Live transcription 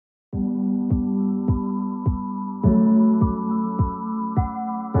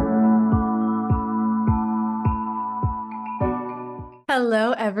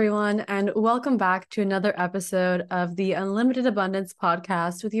Hello, everyone, and welcome back to another episode of the Unlimited Abundance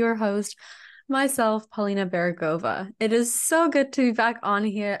podcast with your host, myself, Paulina Baragova. It is so good to be back on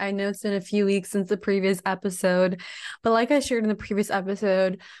here. I know it's been a few weeks since the previous episode, but like I shared in the previous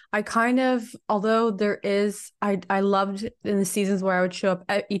episode, although I loved in the seasons where I would show up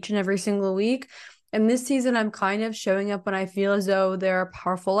each and every single week. And this season, I'm kind of showing up when I feel as though there are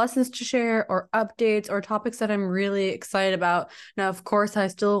powerful lessons to share or updates or topics that I'm really excited about. Now, of course, I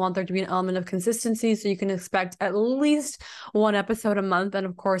still want there to be an element of consistency, so you can expect at least one episode a month. And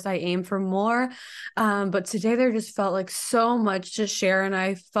of course, I aim for more. But today there just felt like so much to share, and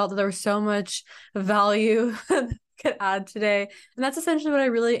I felt that there was so much value could add today. And that's essentially what I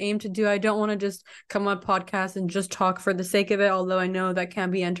really aim to do. I don't want to just come on podcast and just talk for the sake of it, although I know that can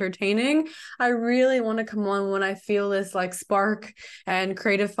be entertaining. I really want to come on when I feel this like spark and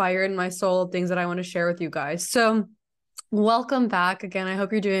creative fire in my soul, things that I want to share with you guys. So welcome back again. I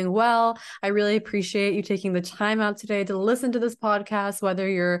hope you're doing well. I really appreciate you taking the time out today to listen to this podcast, whether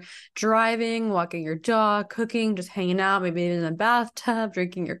you're driving, walking your dog, cooking, just hanging out, maybe in a bathtub,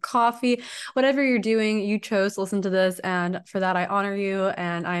 drinking your coffee, whatever you're doing, you chose to listen to this. And for that, I honor you.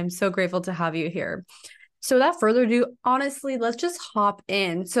 And I'm so grateful to have you here. So without further ado, honestly, let's just hop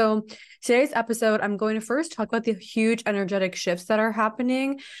in. So today's episode, I'm going to first talk about the huge energetic shifts that are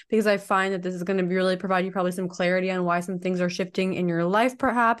happening, because I find that this is going to really provide you probably some clarity on why some things are shifting in your life,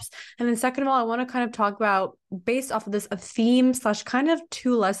 perhaps. And then second of all, I want to kind of talk about, based off of this, a theme / kind of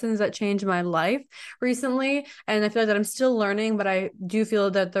two lessons that changed my life recently. And I feel like that I'm still learning, but I do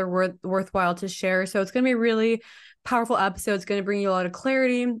feel that they're worthwhile to share. So it's going to be a really powerful episode. It's going to bring you a lot of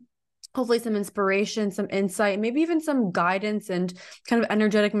clarity, hopefully some inspiration, some insight, maybe even some guidance and kind of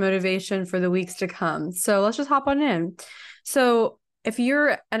energetic motivation for the weeks to come. So let's just hop on in. So if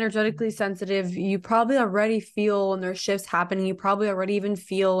you're energetically sensitive, you probably already feel when there's shifts happening. You probably already even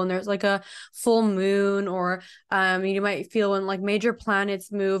feel when there's like a full moon, or you might feel when like major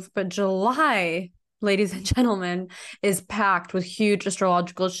planets move. But July, ladies and gentlemen, is packed with huge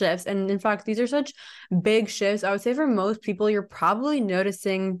astrological shifts. And in fact, these are such big shifts. I would say for most people, you're probably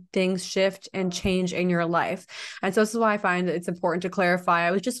noticing things shift and change in your life. And so this is why I find that it's important to clarify.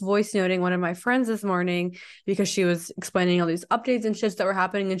 I was just voice noting one of my friends this morning because she was explaining all these updates and shifts that were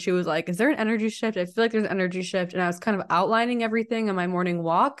happening. And she was like, is there an energy shift? I feel like there's an energy shift. And I was kind of outlining everything on my morning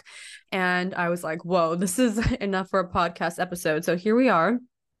walk. And I was like, whoa, this is enough for a podcast episode. So here we are.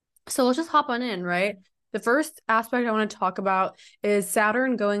 So let's just hop on in, right? The first aspect I want to talk about is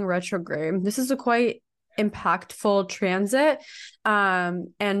Saturn going retrograde. This is a quite impactful transit.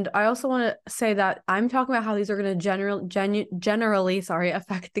 And I also want to say that I'm talking about how these are going to generally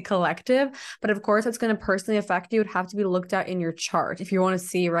affect the collective. But of course, it's going to personally affect you. It would have to be looked at in your chart if you want to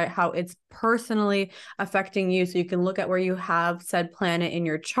see, right, how it's personally affecting you. So you can look at where you have said planet in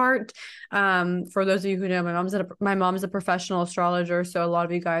your chart. For those of you who know, my mom's a professional astrologer. So a lot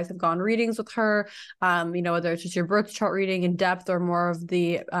of you guys have gone readings with her, whether it's just your birth chart reading in depth or more of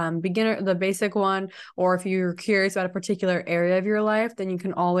the the basic one, or if you're curious about a particular area of your life, then you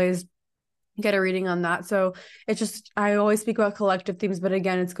can always get a reading on that. So it's just, I always speak about collective themes, but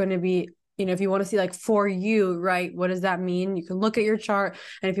again, it's going to be, if you want to see like for you, right, what does that mean? You can look at your chart.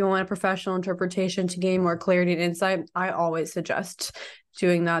 And if you want a professional interpretation to gain more clarity and insight, I always suggest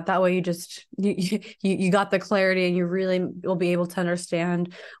doing that. That way you got the clarity, and you really will be able to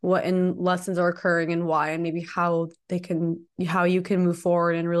understand what lessons are occurring and why, and maybe how you can move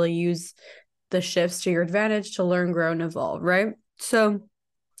forward and really use the shifts to your advantage to learn, grow, and evolve, right? So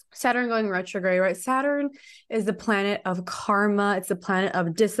Saturn going retrograde, right? Saturn is the planet of karma. It's the planet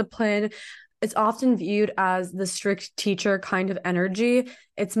of discipline. It's often viewed as the strict teacher kind of energy.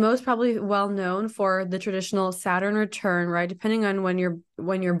 It's most probably well known for the traditional Saturn return, right? Depending on when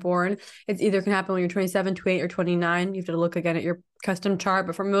you're born, it's either can happen when you're 27, 28, or 29. You have to look again at your custom chart.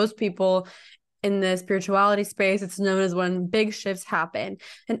 But for most people in the spirituality space, it's known as when big shifts happen.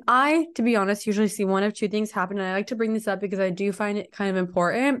 And I, to be honest, usually see one of two things happen. And I like to bring this up because I do find it kind of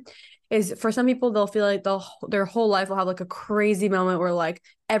important. Is for some people, they'll feel like their whole life will have like a crazy moment where like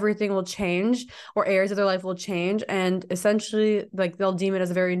everything will change, or areas of their life will change. And essentially like they'll deem it as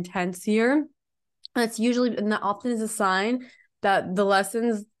a very intense year. And it's usually, and that often is a sign that the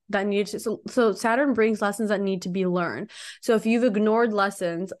lessons that need to, so Saturn brings lessons that need to be learned. So if you've ignored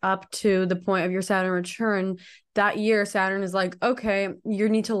lessons up to the point of your Saturn return, that year Saturn is like, okay, you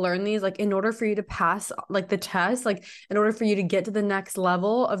need to learn these, like in order for you to pass like the test, like in order for you to get to the next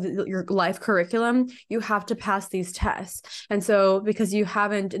level of your life curriculum, you have to pass these tests. And so because you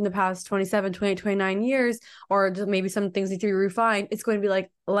haven't in the past 27, 28, 29 years, or just maybe some things need to be refined, it's going to be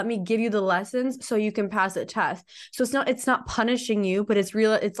like, let me give you the lessons so you can pass a test. So it's not punishing you, but it's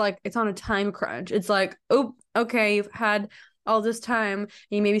real. It's like, it's on a time crunch. It's like, oh, okay, you've had all this time and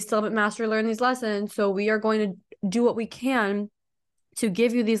you maybe still haven't mastered learn these lessons. So we are going to do what we can to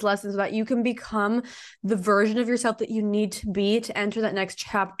give you these lessons so that you can become the version of yourself that you need to be to enter that next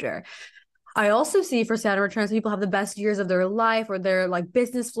chapter. I also see for Saturn returns, people have the best years of their life, or their like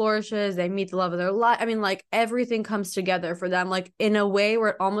business flourishes, they meet the love of their life. I mean, like everything comes together for them, like in a way where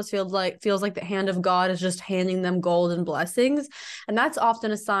it almost feels like the hand of God is just handing them gold and blessings. And that's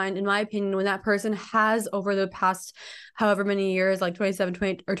often a sign, in my opinion, when that person has over the past however many years, like 27,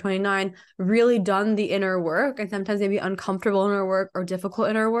 20, or 29, really done the inner work, and sometimes maybe uncomfortable inner work or difficult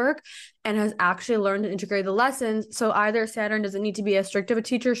inner work, and has actually learned and integrated the lessons. So either Saturn doesn't need to be as strict of a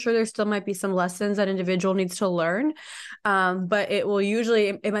teacher. Sure, there still might be some lessons that individual needs to learn, but it will usually,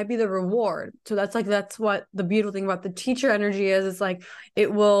 it might be the reward. So that's what the beautiful thing about the teacher energy is. It's like,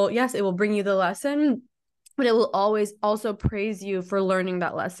 it will bring you the lesson, but it will always also praise you for learning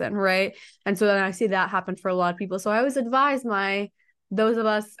that lesson, right? And so then I see that happen for a lot of people. So I always advise those of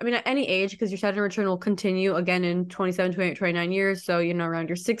us, I mean, at any age, because your Saturn return will continue again in 27, 28, 29 years. So, around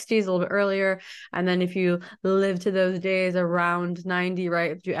your 60s, a little bit earlier. And then if you live to those days around 90,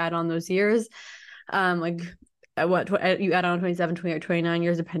 right, if you add on those years, like what you add on 27, 28, 29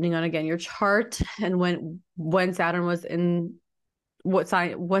 years, depending on, again, your chart and when Saturn was in what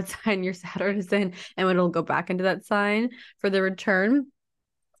sign your Saturn is in, and when it'll go back into that sign for the return.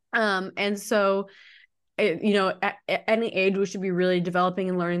 And so at any age, we should be really developing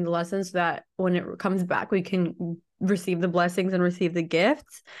and learning the lessons so that when it comes back, we can receive the blessings and receive the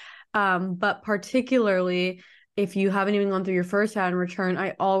gifts. But particularly if you haven't even gone through your first Saturn return,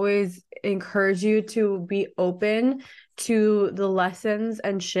 I always encourage you to be open to the lessons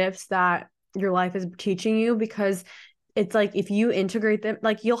and shifts that your life is teaching you, because it's like, if you integrate them,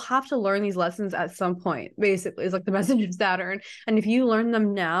 like you'll have to learn these lessons at some point, basically, is like the message of Saturn. And if you learn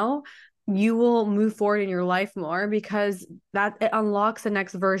them now, you will move forward in your life more, because that it unlocks the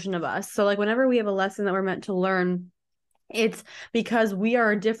next version of us. So like whenever we have a lesson that we're meant to learn, it's because we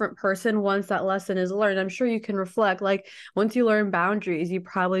are a different person once that lesson is learned. I'm sure you can reflect, like once you learn boundaries, you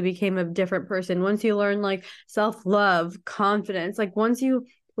probably became a different person. Once you learn like self-love, confidence, like once you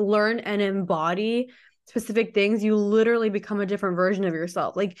learn and embody specific things, you literally become a different version of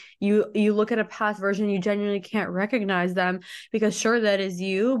yourself. Like you look at a past version, you genuinely can't recognize them, because sure, that is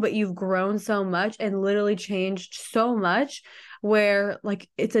you, but you've grown so much and literally changed so much, where like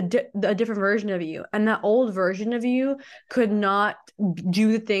it's a different version of you, and that old version of you could not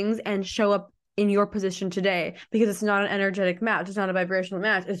do the things and show up in your position today, because it's not an energetic match, it's not a vibrational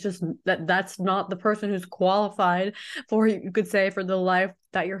match. It's just that's not the person who's qualified for, you could say, for the life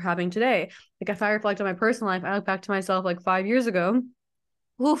that you're having today. Like if I reflect on my personal life, I look back to myself like 5 years ago,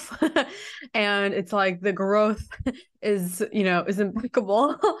 oof, and it's like the growth is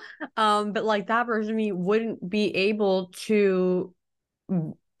impeccable. But like that version of me wouldn't be able to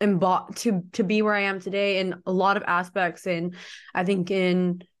to be where I am today in a lot of aspects, in I think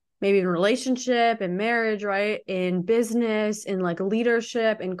in maybe in relationship, in marriage, right, in business, in like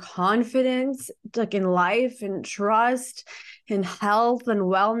leadership, in confidence, like in life, and trust, in health and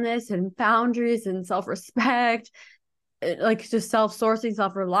wellness, and boundaries, and self-respect, like just self-sourcing,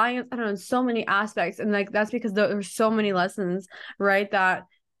 self-reliance. I don't know, in so many aspects. And like that's because there's so many lessons, right, that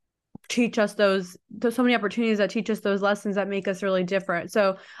teach us there's so many opportunities that teach us those lessons that make us really different.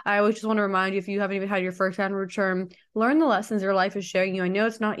 So I always just want to remind you, if you haven't even had your first Saturn return, learn the lessons your life is showing you. I know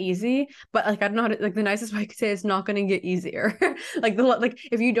it's not easy, but like I don't know how to, like the nicest way I could say, it's not going to get easier. like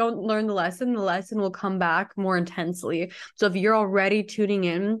if you don't learn the lesson will come back more intensely. So if you're already tuning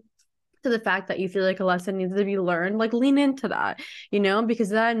in to the fact that you feel like a lesson needs to be learned, like lean into that, because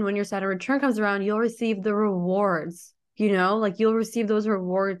then when your Saturn return comes around, you'll receive the rewards, like you'll receive those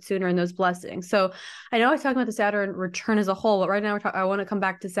rewards sooner and those blessings. So I know I was talking about the Saturn return as a whole, but right now I want to come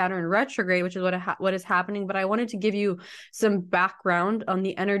back to Saturn retrograde, which is what is happening. But I wanted to give you some background on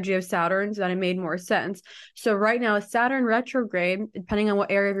the energy of Saturn so that it made more sense. So right now, Saturn retrograde, depending on what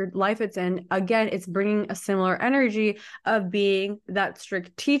area of your life it's in, again, it's bringing a similar energy of being that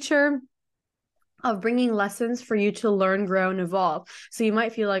strict teacher, of bringing lessons for you to learn, grow, and evolve. So you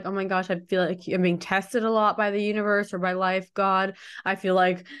might feel like, oh my gosh, I feel like I'm being tested a lot by the universe or by life, God. I feel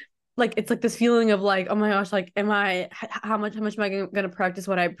like like it's like this feeling of like, oh my gosh, like how much am I going to practice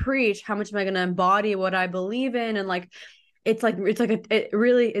what I preach? How much am I going to embody what I believe in? And like it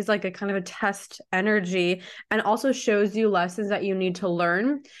really is like a kind of a test energy, and also shows you lessons that you need to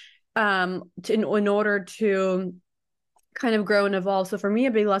learn in order to kind of grow and evolve. So for me,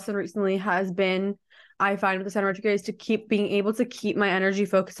 a big lesson recently has been, I find with the Saturn retrograde, is to keep being able to keep my energy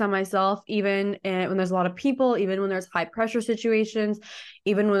focused on myself, even when there's a lot of people, even when there's high pressure situations,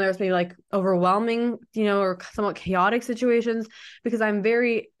 even when there's maybe like overwhelming, or somewhat chaotic situations, because I'm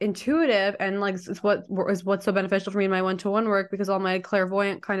very intuitive, and like what's so beneficial for me in my one-to-one work, because all my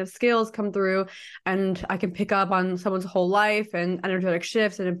clairvoyant kind of skills come through, and I can pick up on someone's whole life and energetic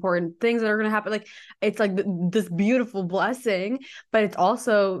shifts and important things that are going to happen. Like it's like this beautiful blessing, but it's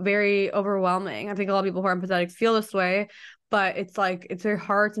also very overwhelming. I think a lot of people who are empathetic feel this way, but it's like it's very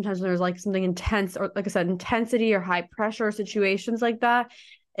hard sometimes when there's like something intense, or like I said, intensity or high pressure situations like that.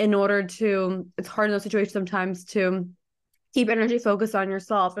 It's hard in those situations sometimes to keep energy focused on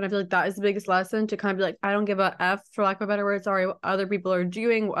yourself. And I feel like that is the biggest lesson, to kind of be like, I don't give a F, for lack of a better word, sorry, what other people are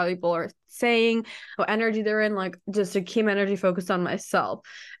doing, what other people are saying, what energy they're in, like just to keep energy focused on myself.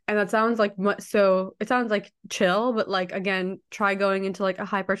 And that sounds like so it sounds like chill, but like again, try going into like a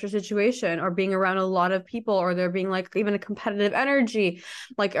high pressure situation, or being around a lot of people, or there being like even a competitive energy,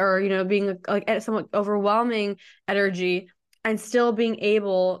 like, or being like somewhat overwhelming energy, and still being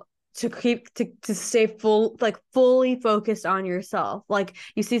able to stay fully focused on yourself. Like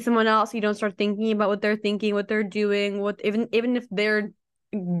you see someone else, you don't start thinking about what they're thinking, what they're doing, what even if they're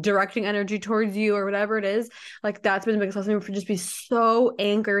directing energy towards you or whatever it is. Like that's been the biggest lesson, for just be so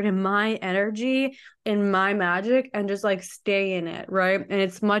anchored in my energy, in my magic, and just like stay in it, right? And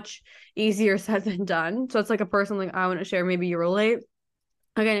it's much easier said than done. So it's like a personal thing I want to share. Maybe you relate.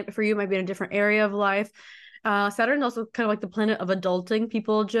 Again, for you, it might be in a different area of life. Saturn's also kind of like the planet of adulting,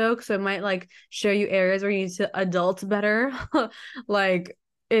 people joke. So it might like show you areas where you need to adult better. Like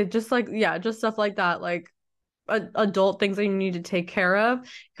it just like, yeah, just stuff like that. Like adult things that you need to take care of,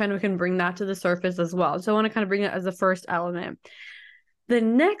 kind of can bring that to the surface as well. So I want to kind of bring it as the first element. The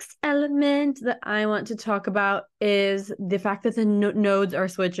next element that I want to talk about is the fact that the nodes are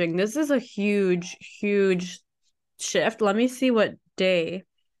switching. This is a huge, huge shift. Let me see what day.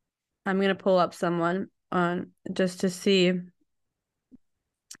 I'm going to pull up someone on just to see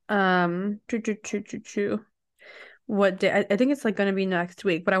what day. I think it's like going to be next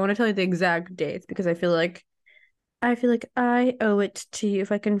week, but I want to tell you the exact dates, because I feel like I owe it to you,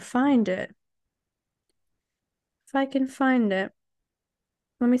 if I can find it. If I can find it.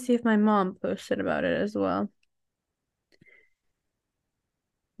 Let me see if my mom posted about it as well.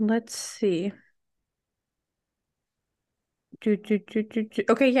 Let's see.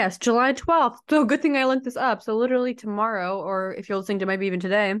 Okay, yes, July 12th. So good thing I linked this up. So literally tomorrow, or if you're listening to maybe even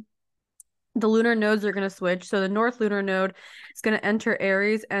today, the lunar nodes are going to switch. So the North lunar node is going to enter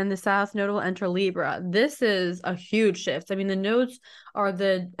Aries, and the South node will enter Libra. This is a huge shift. I mean, the nodes are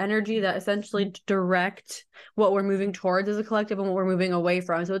the energy that essentially direct what we're moving towards as a collective and what we're moving away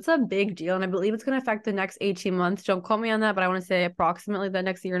from. So it's a big deal. And I believe it's going to affect the next 18 months. Don't quote me on that, but I want to say approximately the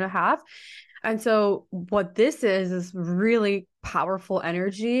next year and a half. And so what this is really powerful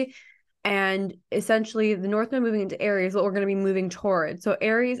energy. And essentially the North Node moving into Aries, what we're going to be moving towards. So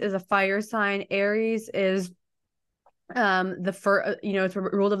Aries is a fire sign. Aries is the first, it's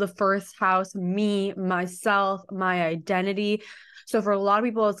ruled of the first house, me, myself, my identity. So for a lot of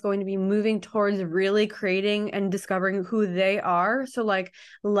people, it's going to be moving towards really creating and discovering who they are. So like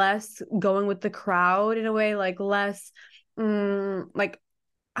less going with the crowd in a way, like less like,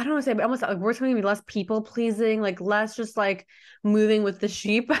 I don't want to say, but almost like we're going to be less people pleasing, like less just like moving with the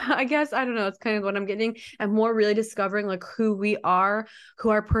sheep, I guess. I don't know. It's kind of what I'm getting. And more really discovering like who we are, who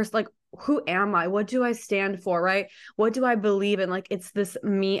our person, like, who am I? What do I stand for? Right? What do I believe in? Like, it's this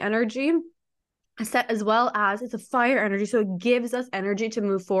me energy set, as well as it's a fire energy, so it gives us energy to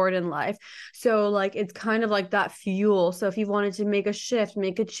move forward in life. So like it's kind of like that fuel. So if you wanted to make a shift,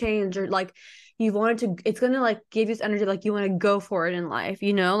 make a change, or like you wanted to, it's going to like give you this energy, like you want to go for it in life,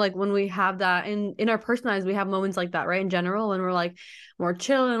 like when we have that in our personal lives, we have moments like that, right? In general, when we're like more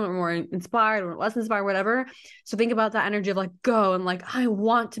chill and we're more inspired, we're less inspired, whatever. So think about that energy of like go, and like I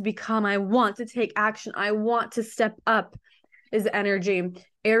want to become, I want to take action, I want to step up, is the energy.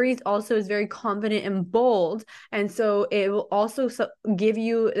 Aries also is very confident and bold. And so it will also give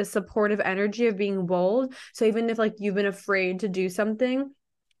you a supportive energy of being bold. So even if like you've been afraid to do something,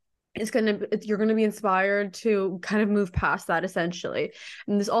 you're gonna be inspired to kind of move past that essentially.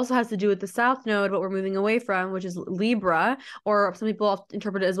 And this also has to do with the South Node, what we're moving away from, which is Libra, or some people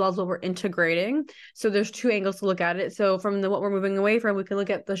interpret it as well as what we're integrating. So there's two angles to look at it. So from what we're moving away from, we can look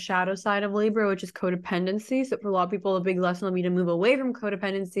at the shadow side of Libra, which is codependency. So for a lot of people, a big lesson will be to move away from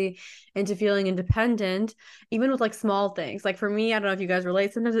codependency into feeling independent, even with like small things. Like for me, I don't know if you guys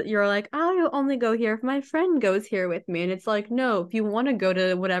relate. Sometimes you're like, I'll only go here if my friend goes here with me. And it's like, no, if you want to go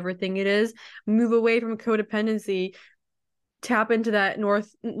to whatever thing it is, move away from codependency, tap into that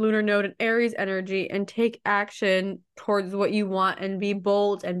North Lunar Node and Aries energy, and take action towards what you want, and be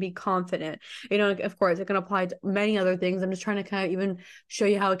bold and be confident. Of course, it can apply to many other things. I'm just trying to kind of even show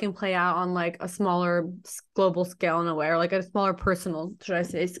you how it can play out on like a smaller global scale in a way, or like a smaller personal, should I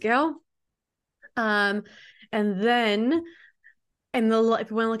say, scale. And then if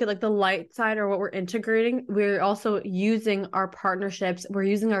you want to look at like the light side, or what we're integrating, we're also using our partnerships, we're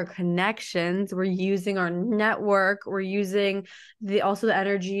using our connections, we're using our network, we're using also the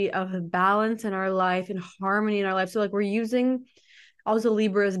energy of balance in our life and harmony in our life. So like we're using also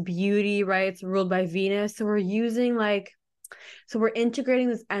Libra's beauty, right? It's ruled by Venus. So we're integrating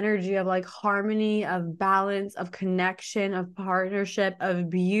this energy of like harmony, of balance, of connection, of partnership, of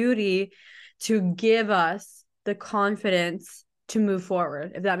beauty, to give us the confidence to move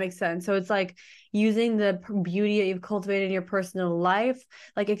forward, if that makes sense. So it's like using the beauty that you've cultivated in your personal life.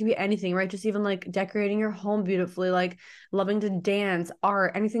 Like it can be anything, right? Just even like decorating your home beautifully, like loving to dance,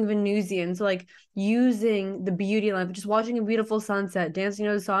 art, anything Venusian. So like using the beauty in life, just watching a beautiful sunset, dancing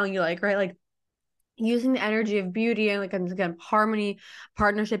to a song you like, right? Like using the energy of beauty and like again harmony,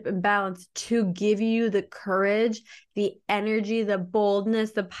 partnership, and balance to give you the courage, the energy, the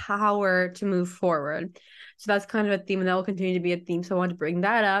boldness, the power to move forward. So that's kind of a theme, and that will continue to be a theme. So I want to bring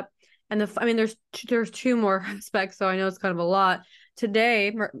that up. And there's two more aspects, so I know it's kind of a lot.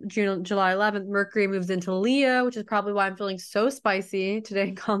 Today, July 11th, Mercury moves into Leo, which is probably why I'm feeling so spicy today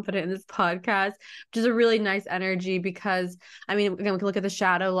and confident in this podcast, which is a really nice energy because, again, we can look at the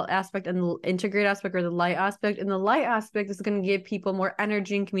shadow aspect and the integrate aspect, or the light aspect. And the light aspect is going to give people more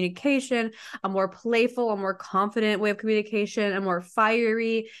energy and communication, a more playful, a more confident way of communication, a more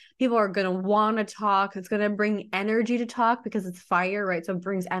fiery. People are going to want to talk. It's going to bring energy to talk because it's fire, right? So it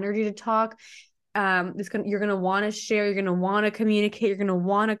brings energy to talk. You're gonna want to share, you're gonna want to communicate, you're gonna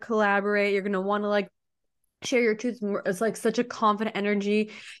want to collaborate, you're gonna want to like share your truths. It's like such a confident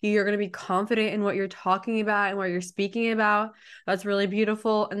energy. You're going to be confident in what you're talking about and what you're speaking about. That's really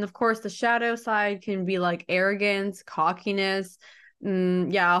beautiful. And of course, the shadow side can be like arrogance, cockiness,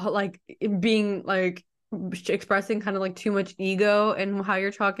 like being like expressing kind of like too much ego in how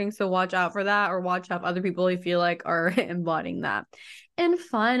you're talking. So watch out for that, or watch out for other people you feel like are embodying that. And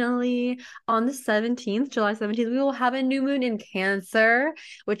finally, on the 17th, July 17th, we will have a new moon in Cancer,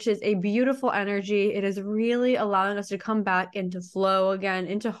 which is a beautiful energy. It is really allowing us to come back into flow again,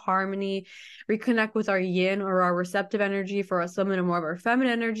 into harmony, reconnect with our yin, or our receptive energy. For us women, more of our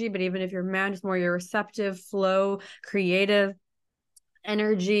feminine energy, but even if you're man, just more your receptive, flow, creative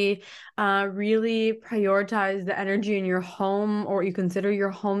energy. Really prioritize the energy in your home, or you consider your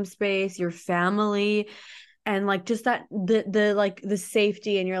home space, your family, and like just that the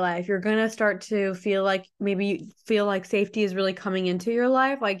safety in your life. You're gonna start to feel like, maybe you feel like safety is really coming into your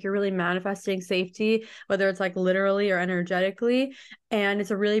life, like you're really manifesting safety, whether it's like literally or energetically. And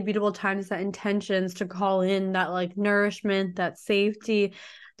it's a really beautiful time to set intentions to call in that like nourishment, that safety,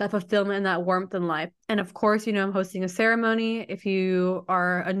 that fulfillment, and that warmth in life. And of course, I'm hosting a ceremony. If you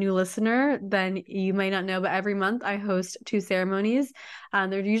are a new listener, then you may not know, but every month I host 2 ceremonies.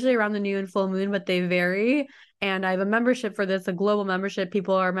 They're usually around the new and full moon, but they vary. And I have a membership for this, a global membership.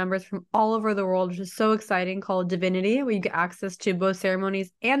 People are members from all over the world, which is so exciting, called Divinity, where you get access to both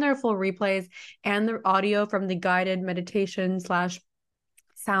ceremonies and their full replays, and the audio from the guided meditation /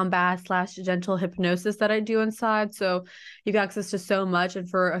 sound bath / gentle hypnosis that I do inside. So you get access to so much, and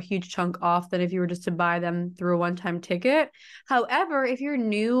for a huge chunk off than if you were just to buy them through a one-time ticket. However, if you're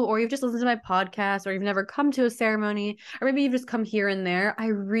new, or you've just listened to my podcast, or you've never come to a ceremony, or maybe you've just come here and there, I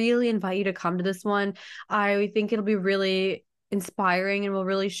really invite you to come to this one. I think it'll be really inspiring and will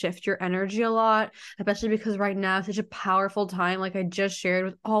really shift your energy a lot, especially because right now it's such a powerful time, like I just shared,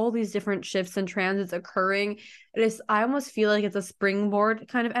 with all these different shifts and transits occurring. I almost feel like it's a springboard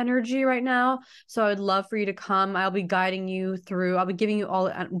kind of energy right now. So I would love for you to come. I'll be guiding you through, I'll be giving you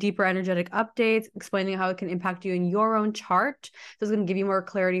all deeper energetic updates, explaining how it can impact you in your own chart. So it's going to give you more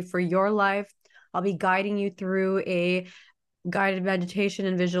clarity for your life. I'll be guiding you through a guided meditation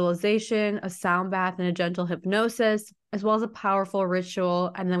and visualization, a sound bath, and a gentle hypnosis, as well as a powerful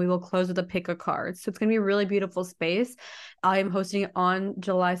ritual. And then we will close with a pick a card. So it's going to be a really beautiful space. I am hosting it on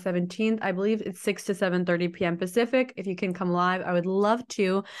July 17th. I believe it's 6 to 7:30 p.m. Pacific. If you can come live, I would love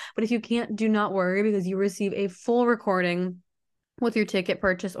to. But if you can't, do not worry, because you receive a full recording with your ticket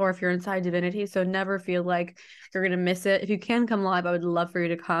purchase, or if you're inside Divinity. So never feel like you're going to miss it. If you can come live, I would love for you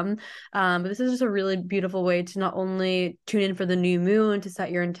to come. But this is just a really beautiful way to not only tune in for the new moon, to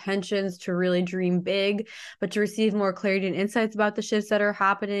set your intentions, to really dream big, but to receive more clarity and insights about the shifts that are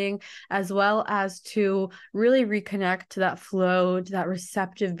happening, as well as to really reconnect to that flow, to that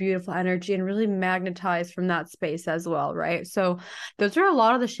receptive, beautiful energy, and really magnetize from that space as well, right? So those are a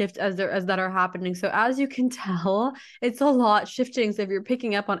lot of the shifts as that are happening. So as you can tell, it's a lot shifting. So if you're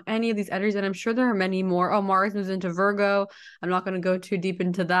picking up on any of these energies, and I'm sure there are many more. Oh, Mars moves into Virgo. I'm not going to go too deep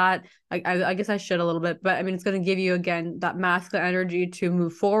into that. I guess I should a little bit, but I mean, it's going to give you, again, that masculine energy to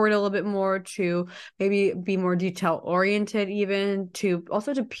move forward a little bit more, to maybe be more detail oriented, even to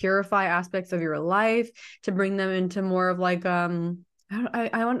also to purify aspects of your life, to bring them into more of like, I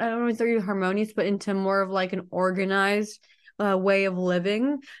don't know if they're harmonious, but into more of like an organized way of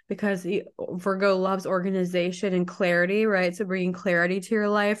living, because Virgo loves organization and clarity, right? So bringing clarity to your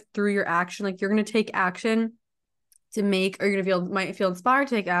life through your action, like you're going to take action to make, or you're going to might feel inspired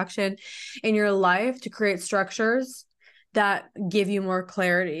to take action in your life to create structures that give you more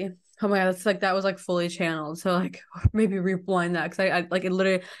clarity. Oh my God, that's like, that was like fully channeled. So like maybe rewind that, because I like it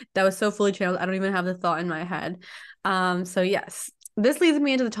literally, that was so fully channeled. I don't even have the thought in my head. So yes, this leads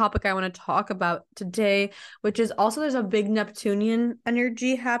me into the topic I want to talk about today, which is also, there's a big Neptunian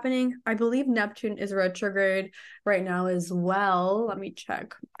energy happening. I believe Neptune is retrograde right now as well. Let me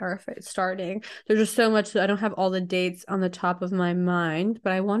check, or if it's starting. There's just so much, I don't have all the dates on the top of my mind,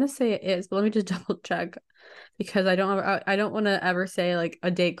 but I want to say it is, but let me just double check, because I don't want to ever say like a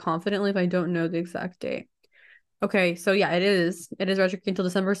date confidently if I don't know the exact date. Okay, so yeah, it is retrograde until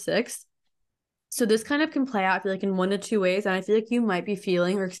December 6th. So this kind of can play out, I feel like, in 1 to 2 ways, and I feel like you might be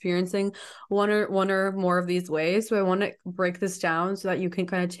feeling or experiencing one or more of these ways. So I want to break this down so that you can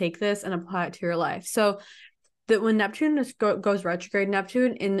kind of take this and apply it to your life. So that when Neptune goes retrograde,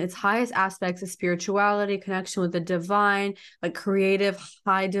 Neptune in its highest aspects is spirituality, connection with the divine, like creative,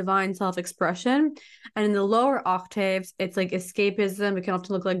 high divine self-expression. And in the lower octaves, it's like escapism. It can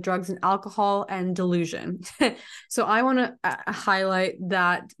often look like drugs and alcohol and delusion. So I want to highlight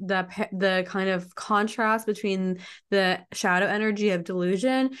that the kind of contrast between the shadow energy of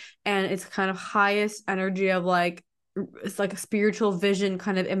delusion and its kind of highest energy of like, it's like a spiritual vision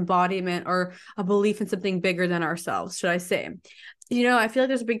kind of embodiment, or a belief in something bigger than ourselves, should I say. You know, I feel like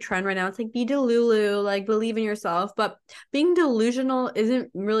there's a big trend right now. It's like, be delulu, like believe in yourself. But being delusional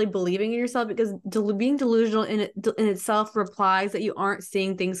isn't really believing in yourself, because being delusional in itself implies that you aren't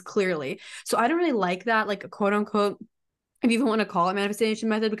seeing things clearly. So I don't really like that, like a quote unquote, if you even want to call it manifestation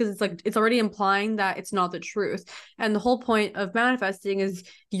method, because it's like, it's already implying that it's not the truth. And the whole point of manifesting is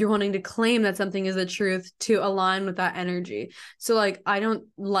you're wanting to claim that something is the truth to align with that energy. So like, I don't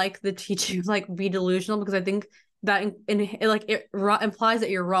like the teaching of like, be delusional, because I think that it implies that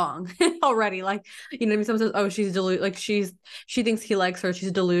you're wrong already. Like, you know, someone says, oh, she's like she thinks he likes her,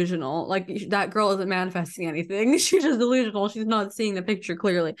 she's delusional. Like, that girl isn't manifesting anything. She's just delusional. She's not seeing the picture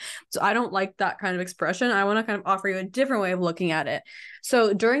clearly. So I don't like that kind of expression. I want to kind of offer you a different way of looking at it.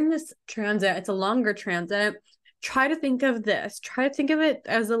 So during this transit, it's a longer transit. Try to think of it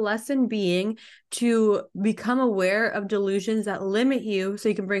as a lesson being to become aware of delusions that limit you, so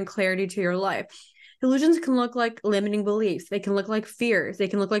you can bring clarity to your life. Delusions can look like limiting beliefs. They can look like fears. They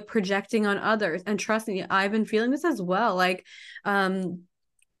can look like projecting on others. And trust me, I've been feeling this as well. Like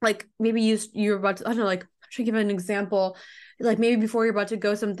maybe you're about to, I don't know, like, I should give an example. Like, maybe before you're about to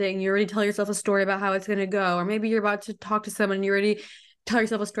go something, you already tell yourself a story about how it's going to go. Or maybe you're about to talk to someone and you already tell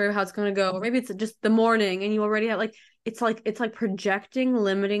yourself a story of how it's going to go. Or maybe it's just the morning and you already have like, it's like projecting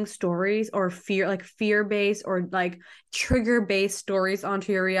limiting stories, or fear-based or like trigger-based stories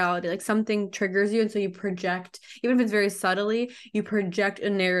onto your reality. Like, something triggers you, and so you project, even if it's very subtly, you project a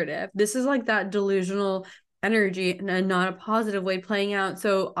narrative. This is like that delusional energy, and not a positive way playing out.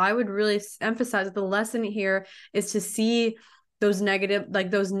 So I would really emphasize that the lesson here is to see those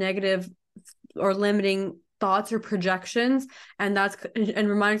negative or limiting thoughts or projections, and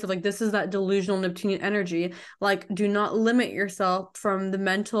remind yourself, like, this is that delusional Neptunian energy. Like, do not limit yourself through the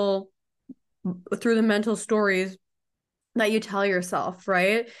mental stories that you tell yourself,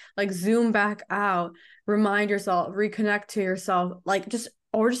 right? Like, zoom back out, remind yourself, reconnect to yourself, like, just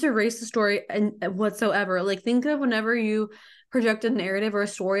erase the story and whatsoever. Like, think of whenever you project a narrative or a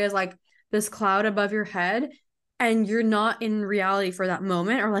story as like this cloud above your head, and you're not in reality for that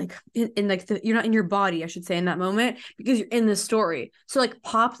moment, or like in like you're not in your body, I should say, in that moment, because you're in the story. So like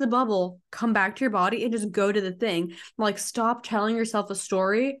pop the bubble, come back to your body, and just go to the thing. Like stop telling yourself a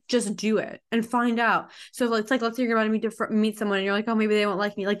story, just do it and find out. So it's like, let's say you're about to meet someone and you're like, oh, maybe they won't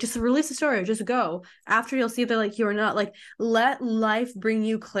like me. Like just release the story, just go. After, you'll see if they like you or not. Like let life bring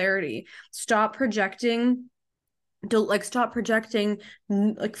you clarity. Stop projecting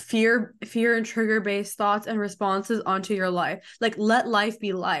like fear and trigger based thoughts and responses onto your life. Like let life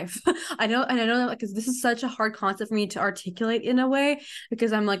be life. I know that, like, because this is such a hard concept for me to articulate in a way,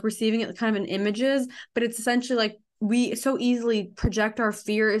 because I'm like receiving it kind of in images, but it's essentially like we so easily project our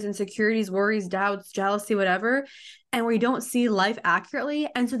fears, insecurities, worries, doubts, jealousy, whatever, and we don't see life accurately.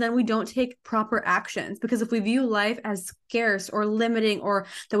 And so then we don't take proper actions, because if we view life as scarce or limiting, or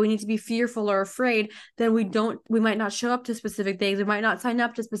that we need to be fearful or afraid, then we might not show up to specific things. We might not sign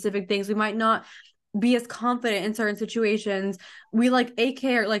up to specific things. We might not be as confident in certain situations. We like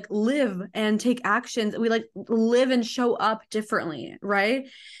or like live and take actions. We like live and show up differently, right?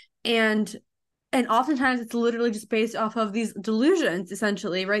 And oftentimes it's literally just based off of these delusions,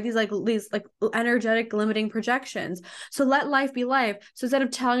 essentially, right? These like energetic limiting projections. So let life be life. So instead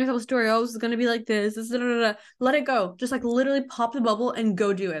of telling yourself a story, oh, this is going to be like this, let it go. Just like literally pop the bubble and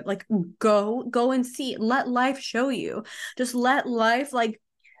go do it. Like go and see. Let life show you. Just let life, like,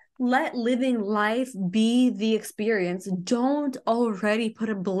 let living life be the experience. Don't already put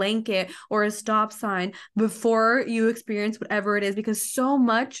a blanket or a stop sign before you experience whatever it is, because so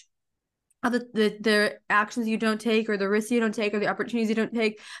much of the actions you don't take, or the risks you don't take, or the opportunities you don't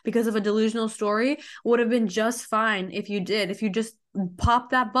take because of a delusional story would have been just fine if you just popped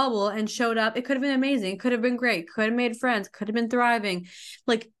that bubble and showed up. It could have been amazing. It could have been great. Could have made friends. Could have been thriving.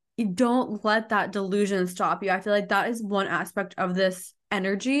 Like, you don't let that delusion stop you. I feel like that is one aspect of this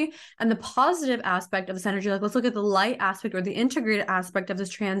energy. And the positive aspect of this energy, like let's look at the light aspect or the integrated aspect of this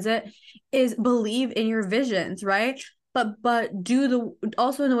transit, is believe in your visions, right? But do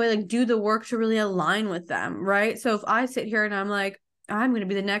also in the way, like, do the work to really align with them, right? So if I sit here and I'm like, I'm going to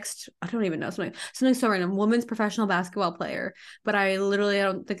be the next, I don't even know, something so random, women's professional basketball player, but I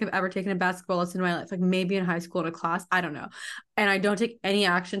don't think I've ever taken a basketball lesson in my life, like maybe in high school in a class, I don't know, and I don't take any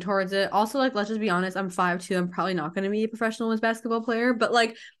action towards it. Also, like, let's just be honest, I'm 5'2", I'm probably not going to be a professional women's basketball player, but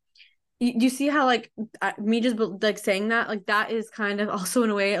like, you see how, like, me just like saying that, like, that is kind of also in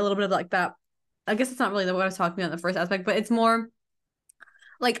a way a little bit of like that. I guess it's not really what I was talking about in the first aspect, but it's more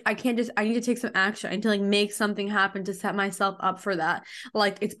like I need to take some action. I need to like make something happen to set myself up for that.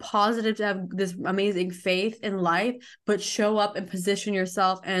 Like, it's positive to have this amazing faith in life, but show up and position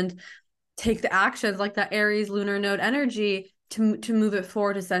yourself and take the actions, like that Aries lunar node energy, to move it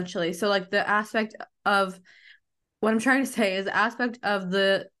forward, essentially. So like the aspect of what I'm trying to say is the aspect of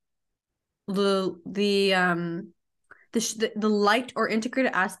the light or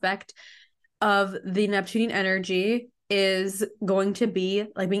integrated aspect of the Neptunian energy is going to be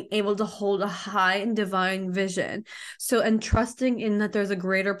like being able to hold a high and divine vision. So, and trusting in that there's a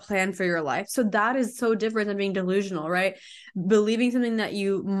greater plan for your life. So that is so different than being delusional, right? Believing something that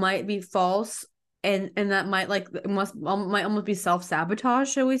you might be false, and that might might almost be self-sabotage,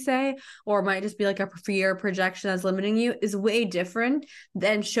 shall we say, or might just be like a fear projection that's limiting you, is way different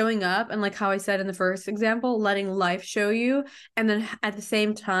than showing up and, like how I said in the first example, letting life show you, and then at the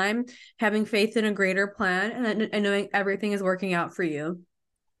same time having faith in a greater plan, and knowing everything is working out for you.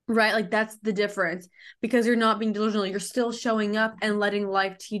 Right? Like, that's the difference, because you're not being delusional. You're still showing up and letting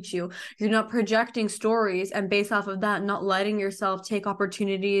life teach you. You're not projecting stories and based off of that, not letting yourself take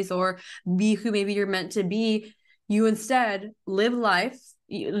opportunities or be who maybe you're meant to be. You instead live life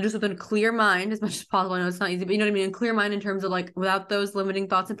just with a clear mind as much as possible. I know it's not easy, but you know what I mean? A clear mind in terms of like without those limiting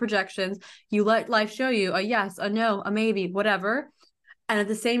thoughts and projections. You let life show you a yes, a no, a maybe, whatever. And at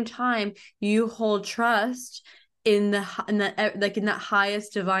the same time, you hold trust in that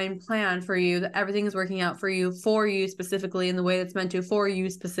highest divine plan for you, that everything is working out for you specifically in the way that's meant to, for you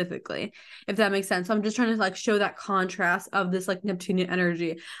specifically, if that makes sense. So I'm just trying to like show that contrast of this like Neptunian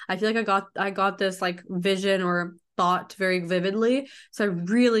energy. I feel like I got this like vision or thought very vividly, so I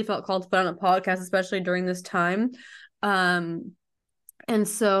really felt called to put on a podcast, especially during this time. And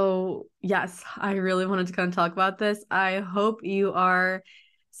so, yes, I really wanted to kind of talk about this. I hope you are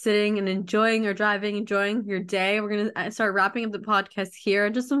sitting and enjoying or driving, enjoying your day. We're going to start wrapping up the podcast here.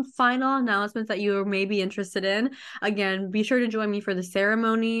 Just some final announcements that you may be interested in. Again, be sure to join me for the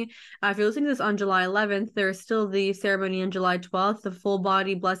ceremony. If you're listening to this on July 11th, there's still the ceremony on July 12th, the full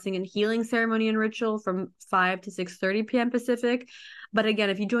body blessing and healing ceremony and ritual from 5 to 6:30 p.m. Pacific. But again,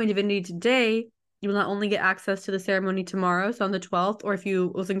 if you join Divinity today, you will not only get access to the ceremony tomorrow, so on the 12th, or if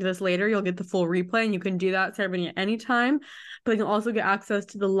you listen to this later, you'll get the full replay and you can do that ceremony at any time. But you can also get access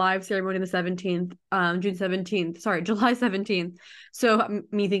to the live ceremony on the 17th, July 17th. So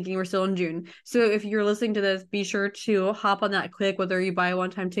me thinking we're still in June. So if you're listening to this, be sure to hop on that quick, whether you buy a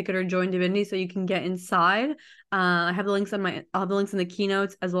one-time ticket or join Divinity so you can get inside. I'll have the links in the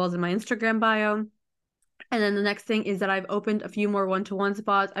keynotes as well as in my Instagram bio. And then the next thing is that I've opened a few more one-to-one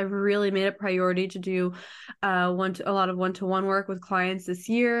spots. I've really made it a priority to do a lot of one-to-one work with clients this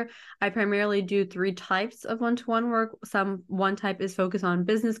year. I primarily do 3 types of one-to-one work. One type is focused on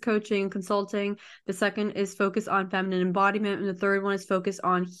business coaching, consulting. The second is focused on feminine embodiment. And the third one is focused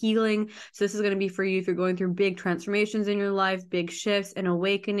on healing. So this is going to be for you if you're going through big transformations in your life, big shifts and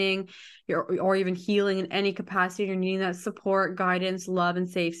awakening, or even healing in any capacity. You're needing that support, guidance, love, and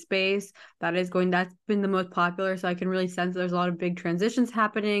safe space. That's been the most popular. So I can really sense that there's a lot of big transitions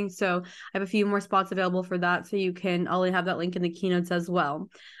happening. So I have a few more spots available for that. So I'll have that link in the keynotes as well.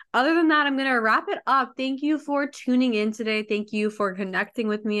 Other than that, I'm going to wrap it up. Thank you for tuning in today. Thank you for connecting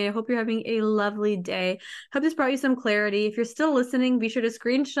with me. I hope you're having a lovely day. Hope this brought you some clarity. If you're still listening, be sure to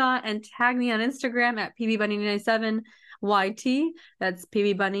screenshot and tag me on Instagram at pbbunny97. YT, that's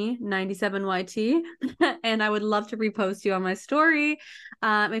PB Bunny 97 YT, and I would love to repost you on my story.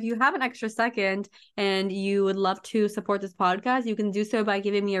 If you have an extra second and you would love to support this podcast, you can do so by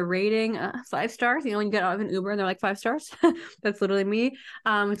giving me a rating, 5 stars. You know, when you get out of an Uber and they're like 5 stars, that's literally me.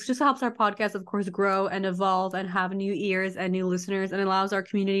 It just helps our podcast, of course, grow and evolve and have new ears and new listeners, and allows our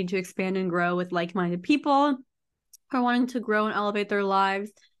community to expand and grow with like-minded people who are wanting to grow and elevate their lives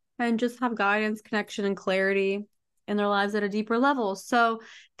and just have guidance, connection, and clarity in their lives at a deeper level. So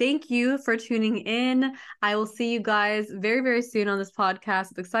thank you for tuning in. I will see you guys very, very soon on this podcast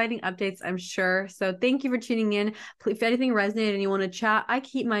with exciting updates, I'm sure. So thank you for tuning in. If anything resonated and you want to chat, I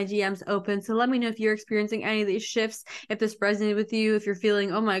keep my DMs open. So let me know if you're experiencing any of these shifts, if this resonated with you, if you're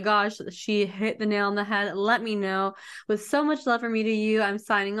feeling, oh my gosh, she hit the nail on the head, let me know. With so much love from me to you, I'm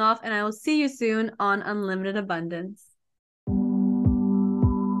signing off, and I will see you soon on Unlimited Abundance.